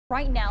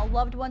Right now,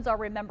 loved ones are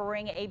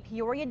remembering a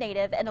Peoria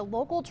native and a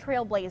local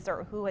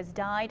trailblazer who has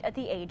died at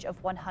the age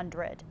of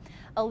 100.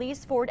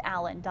 Elise Ford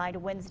Allen died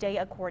Wednesday,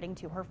 according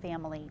to her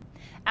family.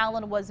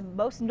 Allen was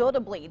most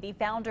notably the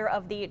founder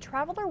of the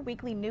Traveler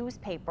Weekly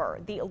newspaper,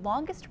 the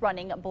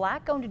longest-running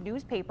black-owned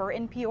newspaper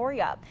in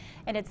Peoria,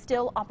 and it's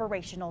still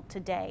operational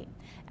today.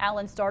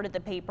 Allen started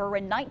the paper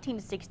in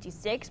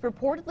 1966,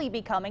 reportedly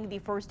becoming the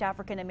first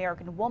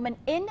African-American woman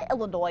in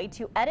Illinois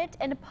to edit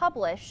and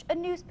publish a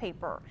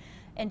newspaper.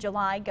 In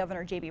July,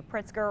 Governor J.B.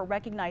 Pritzker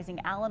recognizing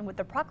Allen with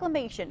the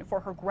proclamation for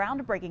her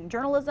groundbreaking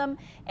journalism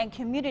and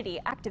community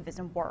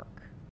activism work.